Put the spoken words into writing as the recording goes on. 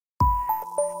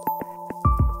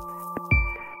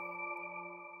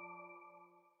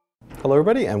Hello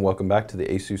everybody and welcome back to the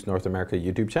ASUS North America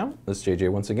YouTube channel. This is JJ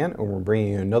once again and we're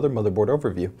bringing you another motherboard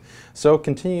overview. So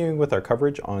continuing with our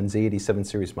coverage on Z87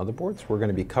 series motherboards, we're going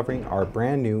to be covering our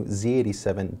brand new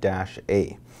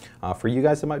Z87-A. For you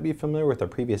guys that might be familiar with our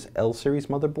previous L series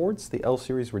motherboards, the L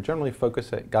series were generally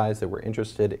focused at guys that were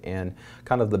interested in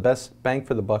kind of the best bang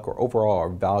for the buck or overall our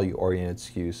value oriented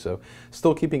SKUs. So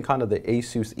still keeping kind of the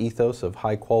ASUS ethos of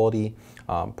high quality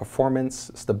performance,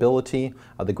 stability,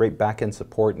 the great back-end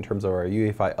support in terms of our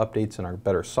UEFI updates and our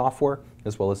better software,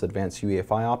 as well as advanced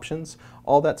UEFI options.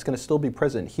 All that's going to still be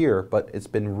present here, but it's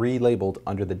been relabeled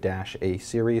under the -A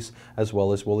series, as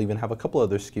well as we'll even have a couple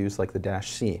other SKUs like the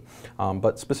 -C.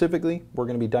 But specifically, we're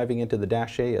going to be diving into the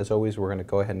 -A. As always, we're going to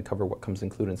go ahead and cover what comes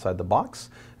included inside the box,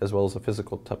 as well as a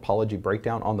physical topology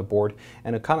breakdown on the board,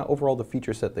 and a kind of overall the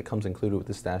feature set that comes included with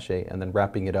this -A, and then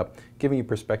wrapping it up, giving you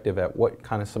perspective at what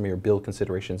kind of some of your build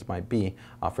considerations might be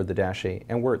for the -A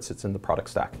and where it sits in the product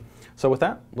stack. So with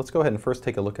that, let's go ahead and first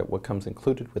take a look at what comes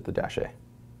included with the -A.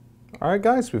 Alright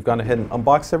guys, we've gone ahead and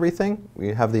unboxed everything. We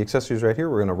have the accessories right here.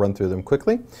 We're going to run through them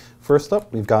quickly. First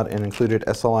up, we've got an included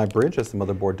SLI bridge, as the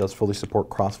motherboard does fully support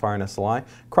Crossfire and SLI.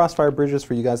 Crossfire bridges,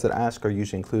 for you guys that ask, are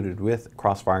usually included with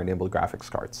Crossfire enabled graphics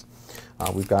cards.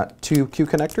 We've got two Q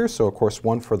connectors, so of course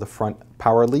one for the front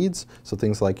power leads, so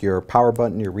things like your power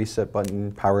button, your reset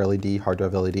button, power LED, hard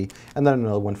drive LED, and then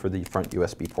another one for the front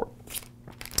USB port.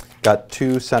 Got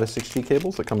two SATA 6G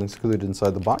cables that come included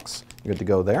inside the box. You're good to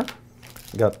go there.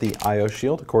 You got the I/O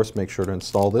shield. Of course, make sure to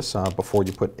install this before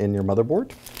you put in your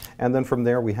motherboard. And then from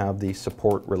there, we have the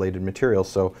support related materials.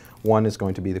 So one is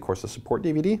going to be, of course, the support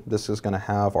DVD. This is going to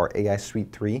have our AI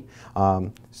Suite 3.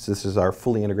 So this is our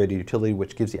fully integrated utility,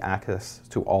 which gives you access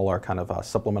to all our kind of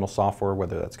supplemental software,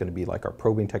 whether that's going to be like our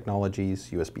probing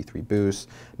technologies, USB 3 boost,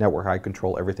 network high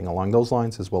control, everything along those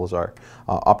lines, as well as our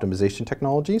optimization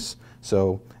technologies.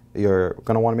 So you're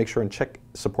going to want to make sure and check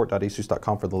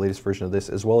support.asus.com for the latest version of this,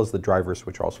 as well as the drivers,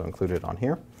 which are also included on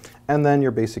here. And then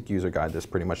your basic user guide. This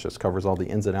pretty much just covers all the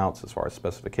ins and outs as far as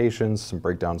specifications, some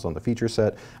breakdowns on the feature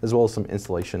set, as well as some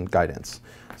installation guidance.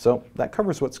 So that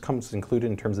covers what comes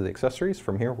included in terms of the accessories.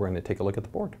 From here, we're going to take a look at the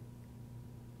board.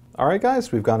 Alright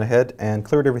guys, we've gone ahead and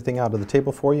cleared everything out of the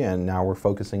table for you, and now we're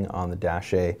focusing on the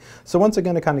 -A. So once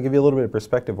again, to kind of give you a little bit of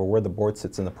perspective of where the board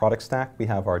sits in the product stack, we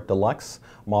have our Deluxe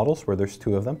models, where there's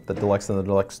two of them, the Deluxe and the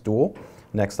Deluxe Dual.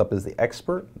 Next up is the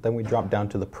Expert, then we drop down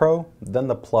to the Pro, then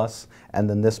the Plus, and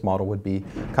then this model would be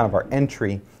kind of our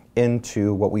entry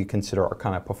into what we consider our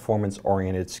kind of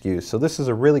performance-oriented SKUs. So this is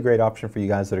a really great option for you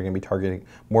guys that are going to be targeting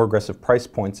more aggressive price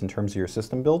points in terms of your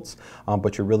system builds,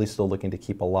 but you're really still looking to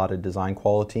keep a lot of design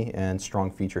quality and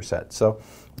strong feature set. So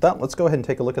with that, let's go ahead and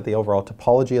take a look at the overall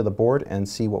topology of the board and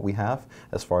see what we have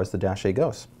as far as the -A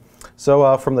goes.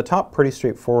 So from the top, pretty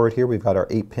straightforward here. We've got our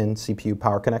 8-pin CPU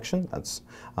power connection. That's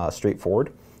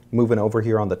straightforward. Moving over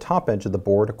here on the top edge of the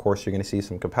board, of course, you're going to see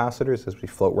some capacitors as we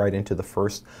float right into the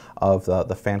first of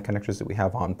the fan connectors that we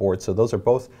have on board. So those are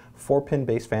both 4-pin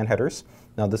base fan headers.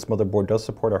 Now this motherboard does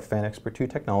support our Fan Expert 2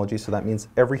 technology, so that means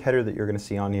every header that you're going to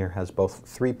see on here has both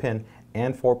 3-pin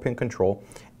and 4-pin control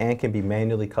and can be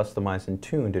manually customized and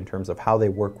tuned in terms of how they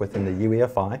work within the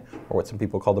UEFI, or what some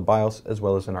people call the BIOS, as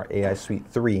well as in our AI Suite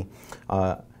 3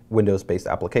 Windows-based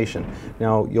application.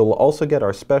 Now you'll also get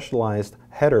our specialized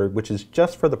header, which is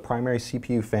just for the primary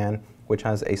CPU fan, which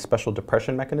has a special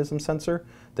depression mechanism sensor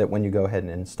that when you go ahead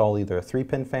and install either a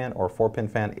 3-pin fan or a 4-pin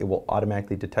fan, it will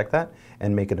automatically detect that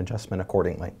and make an adjustment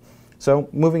accordingly. So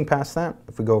moving past that,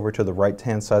 if we go over to the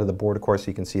right-hand side of the board, of course,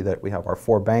 you can see that we have our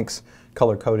 4 banks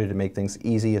color-coded to make things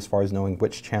easy as far as knowing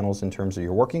which channels in terms of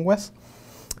you're working with.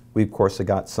 We, of course, have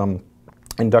got some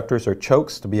inductors or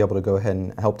chokes to be able to go ahead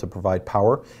and help to provide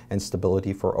power and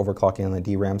stability for overclocking on the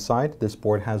DRAM side. This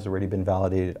board has already been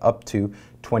validated up to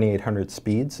 2800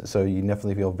 speeds, so you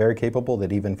definitely feel very capable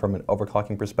that even from an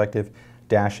overclocking perspective,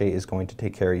 -A is going to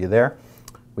take care of you there.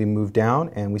 We move down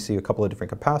and we see a couple of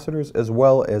different capacitors, as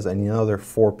well as another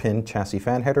 4-pin chassis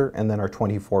fan header, and then our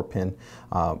 24-pin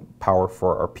power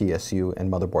for our PSU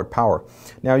and motherboard power.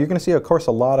 Now you're going to see, of course,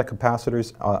 a lot of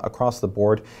capacitors across the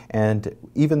board, and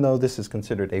even though this is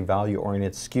considered a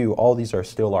value-oriented SKU, all these are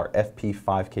still our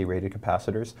FP5K rated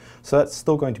capacitors. So that's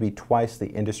still going to be twice the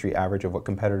industry average of what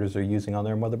competitors are using on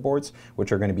their motherboards,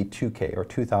 which are going to be 2K or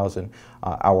 2000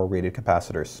 hour rated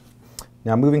capacitors.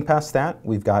 Now moving past that,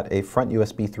 we've got a front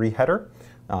USB 3 header.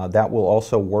 That will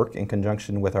also work in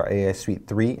conjunction with our AI Suite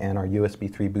 3 and our USB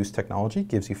 3 boost technology.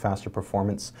 Gives you faster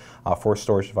performance for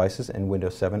storage devices in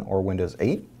Windows 7 or Windows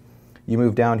 8. You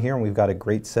move down here and we've got a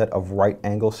great set of right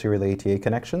angle serial ATA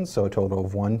connections, so a total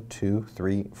of 1, 2,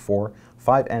 3, 4,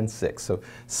 5, and 6. So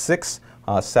 6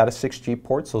 SATA 6G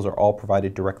ports. Those are all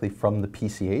provided directly from the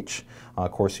PCH.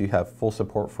 Of course, you have full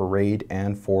support for RAID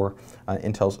and for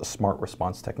Intel's smart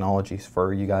response technologies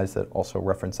for you guys that also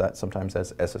reference that sometimes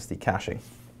as SSD caching.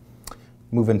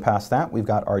 Moving past that, we've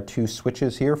got our 2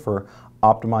 switches here for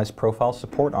optimized profile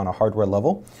support on a hardware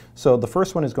level. So the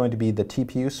first one is going to be the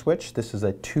TPU switch. This is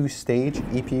a 2-stage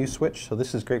EPU switch. So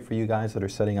this is great for you guys that are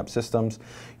setting up systems.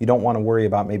 You don't want to worry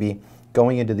about maybe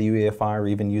going into the UEFI or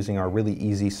even using our really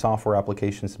easy software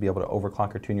applications to be able to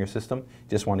overclock or tune your system. You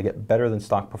just want to get better than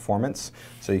stock performance.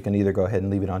 So you can either go ahead and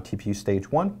leave it on TPU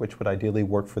stage 1, which would ideally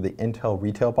work for the Intel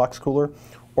retail box cooler,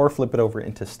 or flip it over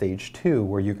into stage 2,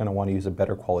 where you're going to want to use a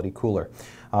better quality cooler.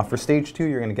 For stage 2,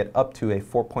 you're going to get up to a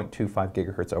 4.25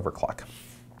 gigahertz overclock.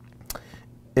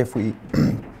 If we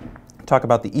talk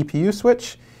about the EPU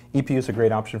switch, EPU is a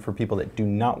great option for people that do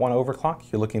not want to overclock.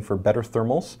 You're looking for better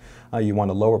thermals. You want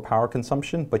to lower power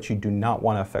consumption, but you do not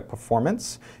want to affect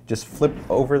performance. Just flip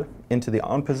over into the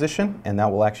on position, and that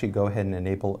will actually go ahead and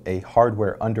enable a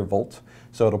hardware undervolt.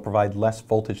 So it'll provide less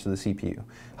voltage to the CPU,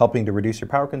 helping to reduce your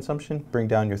power consumption, bring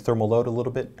down your thermal load a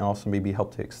little bit, and also maybe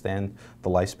help to extend the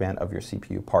lifespan of your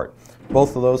CPU part.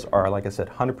 Both of those are, like I said,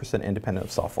 100% independent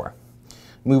of software.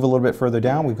 Move a little bit further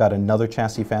down, we've got another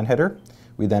chassis fan header.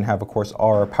 We then have, of course,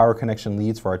 our power connection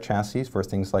leads for our chassis for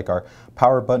things like our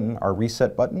power button, our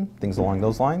reset button, things along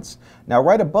those lines. Now,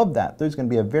 right above that, there's going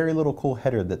to be a very little cool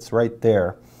header that's right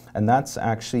there, and that's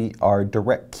actually our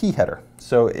direct key header.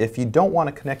 So if you don't want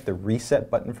to connect the reset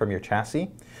button from your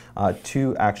chassis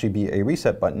to actually be a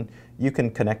reset button, you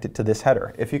can connect it to this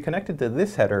header. If you connect it to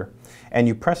this header and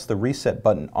you press the reset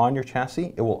button on your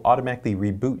chassis, it will automatically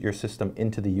reboot your system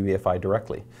into the UEFI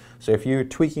directly. So if you're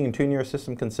tweaking and tuning your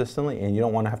system consistently and you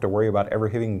don't want to have to worry about ever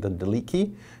hitting the delete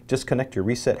key, just connect your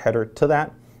reset header to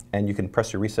that, and you can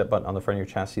press your reset button on the front of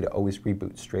your chassis to always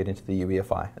reboot straight into the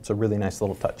UEFI. It's a really nice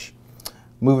little touch.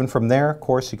 Moving from there, of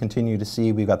course, you continue to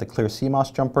see we've got the clear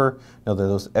CMOS jumper. Now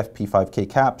those FP5K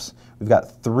caps. We've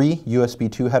got 3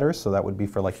 USB 2 headers, so that would be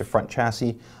for like your front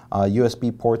chassis,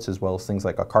 USB ports, as well as things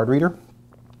like a card reader.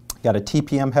 Got a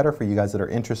TPM header for you guys that are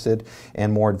interested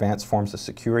in more advanced forms of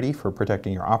security for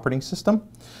protecting your operating system.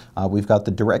 We've got the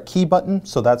direct key button,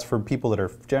 so that's for people that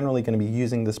are generally going to be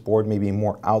using this board maybe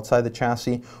more outside the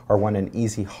chassis or want an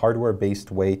easy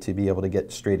hardware-based way to be able to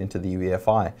get straight into the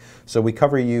UEFI. So we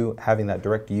cover you having that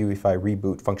direct UEFI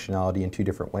reboot functionality in 2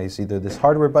 different ways, either this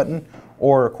hardware button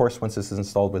or, of course, once this is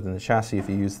installed within the chassis, if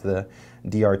you use the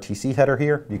DRTC header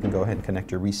here, you can go ahead and connect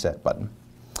your reset button.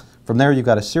 From there, you've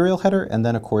got a serial header, and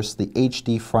then, of course, the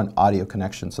HD front audio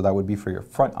connection. So that would be for your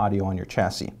front audio on your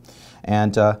chassis.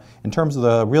 And in terms of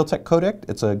the Realtek codec,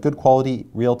 it's a good quality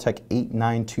Realtek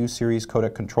 892 series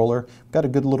codec controller. Got a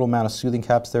good little amount of soothing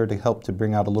caps there to help to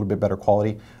bring out a little bit better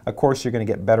quality. Of course, you're going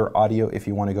to get better audio if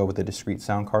you want to go with a discrete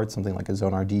sound card, something like a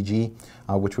Zonar DG,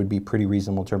 which would be pretty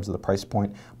reasonable in terms of the price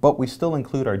point. But we still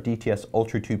include our DTS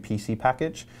Ultra 2 PC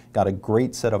package. Got a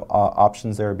great set of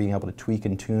options there, being able to tweak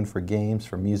and tune for games,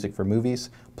 for music, for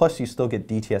movies. Plus, you still get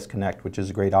DTS Connect, which is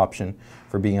a great option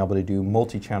for being able to do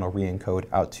multi-channel re-encode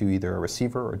out to either a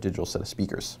receiver or a digital set of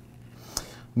speakers.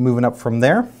 Moving up from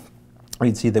there, you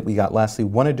can see that we got lastly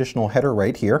 1 additional header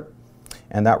right here,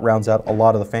 and that rounds out a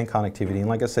lot of the fan connectivity. And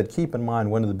like I said, keep in mind,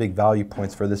 one of the big value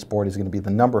points for this board is going to be the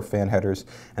number of fan headers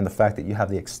and the fact that you have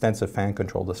the extensive fan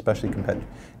control, especially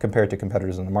compared to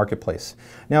competitors in the marketplace.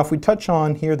 Now, if we touch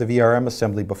on here the VRM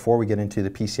assembly before we get into the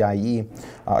PCIe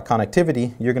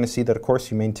connectivity, you're going to see that, of course,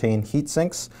 you maintain heat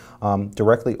sinks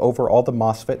directly over all the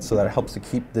MOSFETs, so that it helps to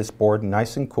keep this board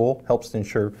nice and cool, helps to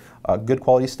ensure good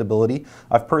quality stability.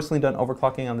 I've personally done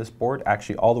overclocking on this board,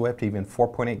 actually all the way up to even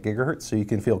 4.8 gigahertz, so you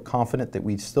can feel confident that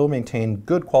we still maintain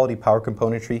good quality power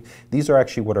componentry. These are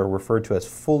actually what are referred to as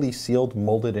fully sealed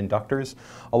molded inductors.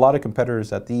 A lot of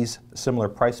competitors at these similar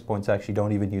price points actually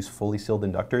don't even use fully sealed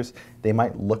inductors. They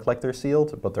might look like they're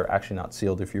sealed, but they're actually not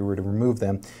sealed. If you were to remove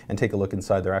them and take a look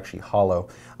inside, they're actually hollow.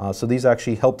 So these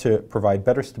actually help to provide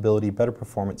better stability, better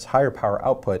performance, higher power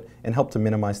output, and help to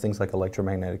minimize things like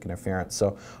electromagnetic interference.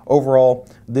 So overall,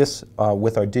 this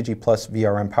with our DigiPlus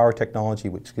VRM power technology,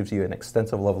 which gives you an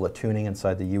extensive level of tuning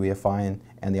inside the UEFI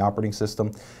and the operating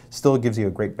system, still gives you a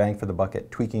great bang for the buck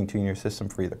at tweaking and tuning your system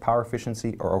for either power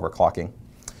efficiency or overclocking.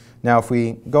 Now if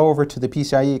we go over to the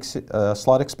PCIe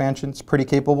slot expansion, it's pretty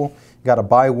capable. You got a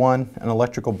by 1, an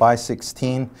electrical by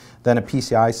 16, then a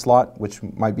PCI slot, which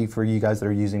might be for you guys that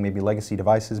are using maybe legacy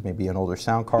devices, maybe an older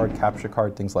sound card, capture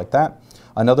card, things like that.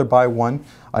 Another by 1,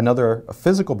 another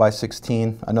physical by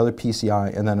 16, another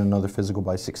PCI, and then another physical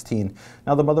by 16.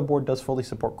 Now the motherboard does fully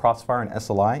support Crossfire and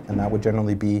SLI, and that would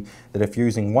generally be that if you're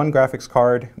using 1 graphics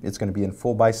card, it's going to be in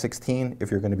full by 16.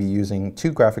 If you're going to be using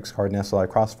 2 graphics card and SLI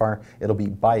Crossfire, it'll be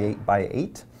by 8 by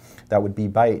 8. That would be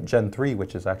by 8 Gen 3,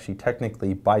 which is actually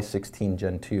technically by 16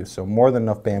 Gen 2, so more than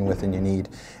enough bandwidth than you need.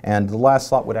 And the last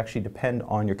slot would actually depend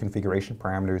on your configuration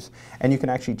parameters, and you can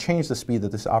actually change the speed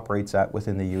that this operates at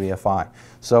within the UEFI.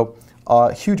 So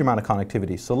a huge amount of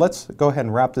connectivity. So let's go ahead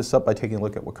and wrap this up by taking a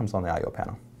look at what comes on the I/O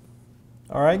panel.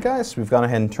 All right guys, we've gone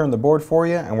ahead and turned the board for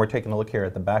you, and we're taking a look here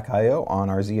at the back I/O on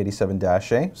our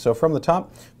Z87-A. So from the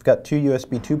top, we've got 2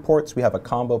 USB 2 ports. We have a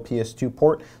combo PS2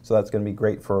 port, so that's going to be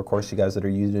great for, of course, you guys that are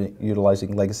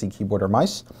utilizing legacy keyboard or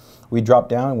mice. We drop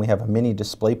down and we have a mini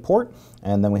DisplayPort,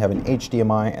 and then we have an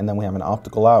HDMI, and then we have an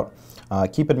optical out.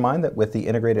 Keep in mind that with the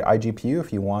integrated iGPU,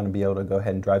 if you want to be able to go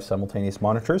ahead and drive simultaneous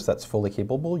monitors, that's fully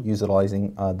capable,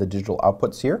 utilizing the digital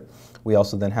outputs here. We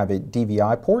also then have a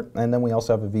DVI port, and then we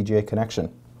also have a VGA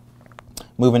connection.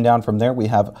 Moving down from there, we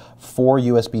have 4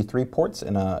 USB 3 ports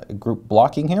in a group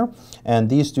blocking here, and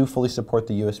these do fully support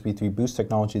the USB 3 boost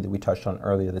technology that we touched on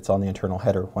earlier that's on the internal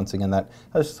header. Once again, that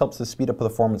just helps to speed up the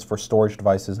performance for storage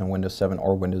devices in Windows 7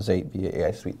 or Windows 8 via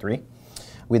AI Suite 3.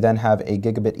 We then have a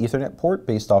gigabit Ethernet port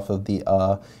based off of the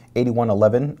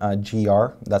 8111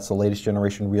 GR. That's the latest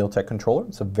generation Realtek controller.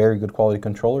 It's a very good quality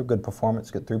controller, good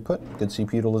performance, good throughput, good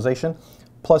CPU utilization.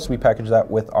 Plus, we package that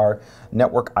with our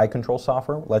network iControl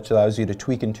software, which allows you to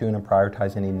tweak and tune and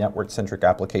prioritize any network-centric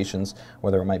applications,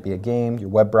 whether it might be a game, your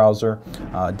web browser,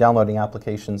 downloading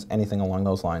applications, anything along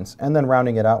those lines. And then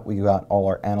rounding it out, we got all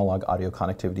our analog audio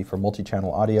connectivity for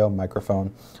multi-channel audio,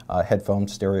 microphone, headphone,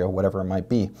 stereo, whatever it might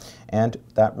be. And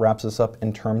that wraps us up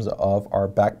in terms of our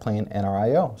backplane and our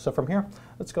I/O. So from here,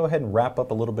 let's go ahead and wrap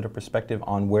up a little bit of perspective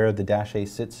on where the Dash A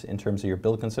sits in terms of your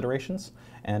build considerations,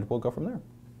 and we'll go from there.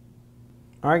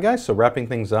 All right guys, so wrapping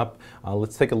things up,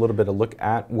 let's take a little bit of a look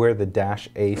at where the Dash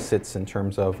A sits in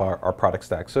terms of our product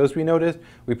stack. So as we noted,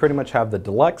 we pretty much have the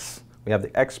Deluxe, we have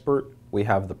the Expert, we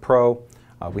have the Pro,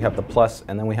 we have the Plus,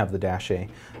 and then we have the Dash A.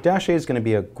 Dash A is going to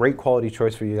be a great quality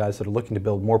choice for you guys that are looking to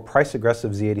build more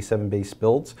price-aggressive Z87-based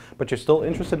builds, but you're still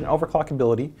interested in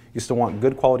overclockability, you still want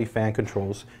good quality fan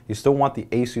controls, you still want the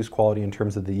ASUS quality in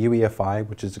terms of the UEFI,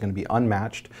 which is going to be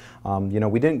unmatched. You know,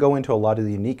 we didn't go into a lot of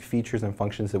the unique features and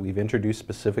functions that we've introduced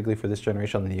specifically for this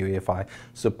generation on the UEFI,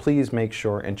 so please make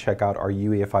sure and check out our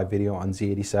UEFI video on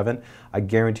Z87. I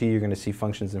guarantee you're going to see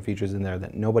functions and features in there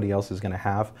that nobody else is going to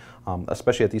have,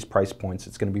 especially at these price points.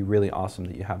 It's going to be really awesome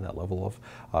that you have that level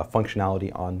of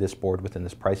functionality on this board within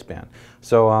this price band.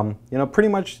 So, you know, pretty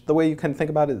much the way you can think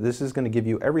about it, this is going to give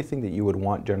you everything that you would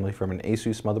want generally from an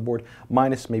ASUS motherboard,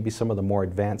 minus maybe some of the more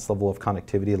advanced level of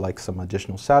connectivity like some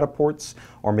additional SATA ports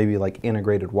or maybe like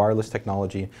integrated wireless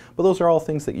technology. But those are all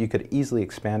things that you could easily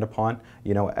expand upon,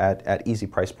 you know, at easy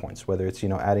price points, whether it's, you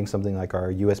know, adding something like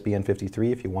our USB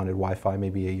N53 if you wanted Wi-Fi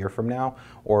maybe a year from now,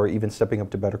 or even stepping up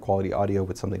to better quality audio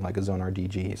with something like a Zonar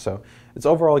DG. So it's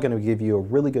overall going to give you a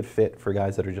really good fit for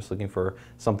guys that are just looking for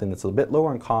something that's a bit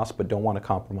lower in cost but don't want to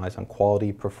compromise on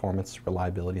quality, performance,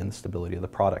 reliability, and the stability of the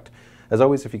product. As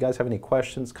always, if you guys have any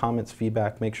questions, comments,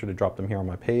 feedback, make sure to drop them here on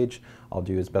my page. I'll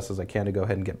do as best as I can to go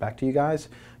ahead and get back to you guys.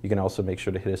 You can also make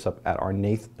sure to hit us up at our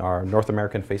North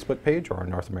American Facebook page or our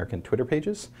North American Twitter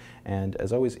pages. And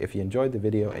as always, if you enjoyed the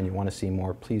video and you want to see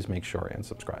more, please make sure and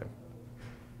subscribe.